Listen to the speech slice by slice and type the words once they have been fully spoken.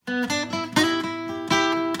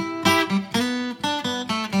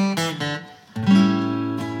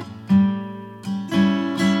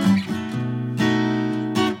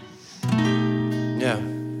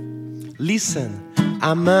Listen,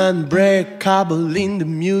 I'm unbreakable in the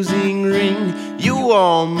music ring. You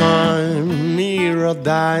are my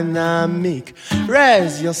aerodynamic.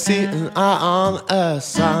 Raise your seat and on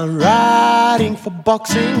us. I'm riding for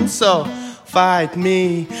boxing, so fight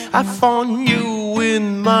me. I found you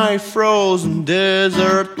in my frozen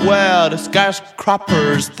desert where the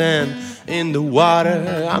skyscrapers stand in the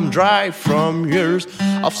water. I'm dry from years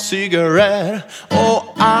of cigarette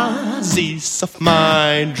oasis of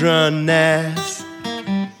my dryness.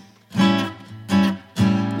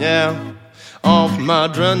 Yeah, of my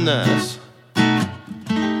dryness.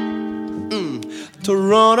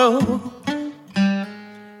 Toronto.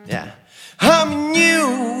 Yeah, I'm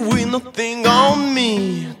new with nothing on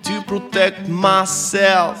me to protect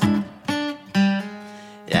myself.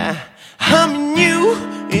 Yeah, I'm new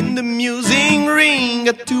in the music ring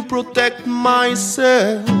to protect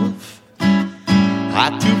myself. I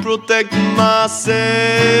to protect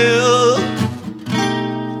myself.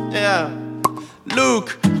 Yeah,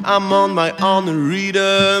 look, I'm on my own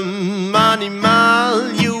rhythm.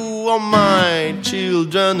 Animal, you are my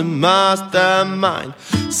children, mastermind.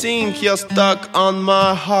 Think you're stuck on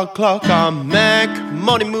my hot clock. I make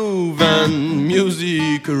money move and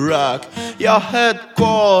music rock. Your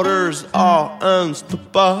headquarters are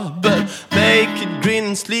unstoppable. Make it green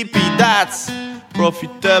and sleepy, that's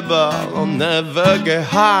profitable. I'll never get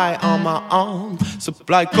high on my own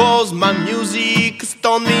supply, cause my music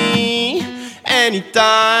stone me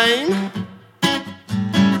anytime.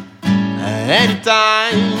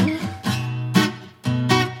 Anytime.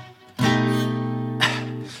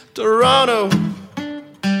 Toronto.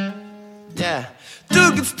 Yeah.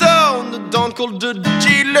 Took it stone, don't call the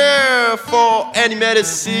dealer for any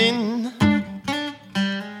medicine.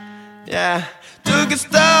 Yeah. Took it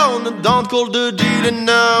stone, don't call the dealer,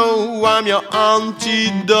 no. I'm your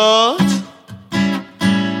antidote.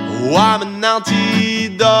 Oh, I'm an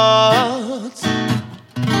antidote.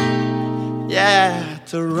 Yeah,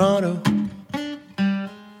 Toronto.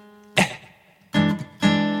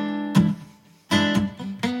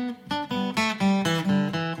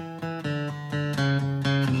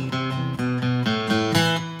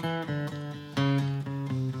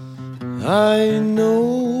 I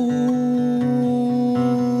know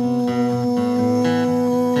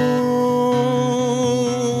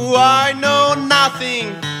nothing.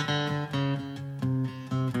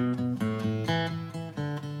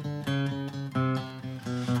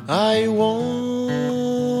 I want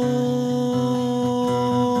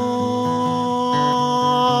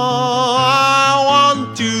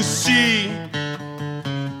to see.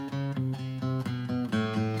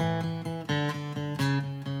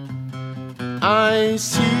 I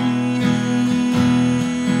see.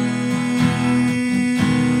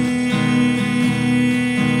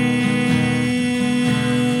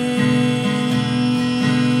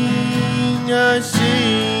 I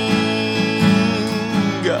sing.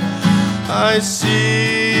 I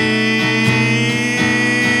see.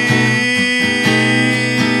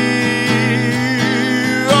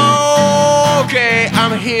 Okay,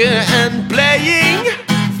 I'm here and playing.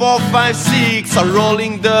 4, 5, 6 are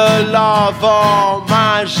rolling the lava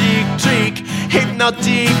magic trick.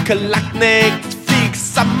 Hypnotic like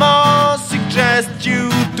Netflix. I must suggest you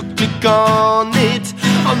to click on it.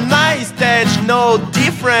 On my stage, no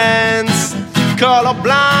difference.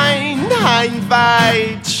 Colorblind, I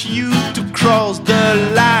invite you to cross the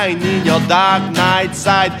line in your dark night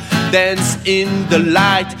side. Dance in the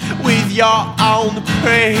light with your own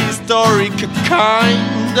prehistoric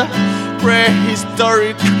kind.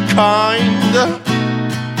 Prehistoric kind.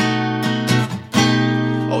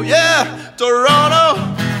 Oh yeah, Toronto.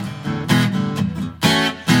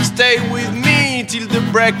 Stay with me till the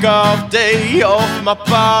break of day of my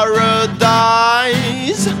paradise.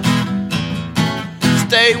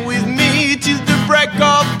 Stay with me till the break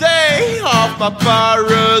of day of my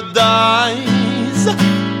paradise.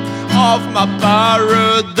 Of my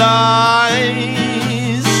paradise.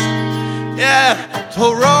 Yeah,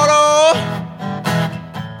 Toronto.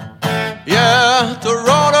 Yeah,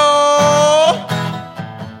 Toronto.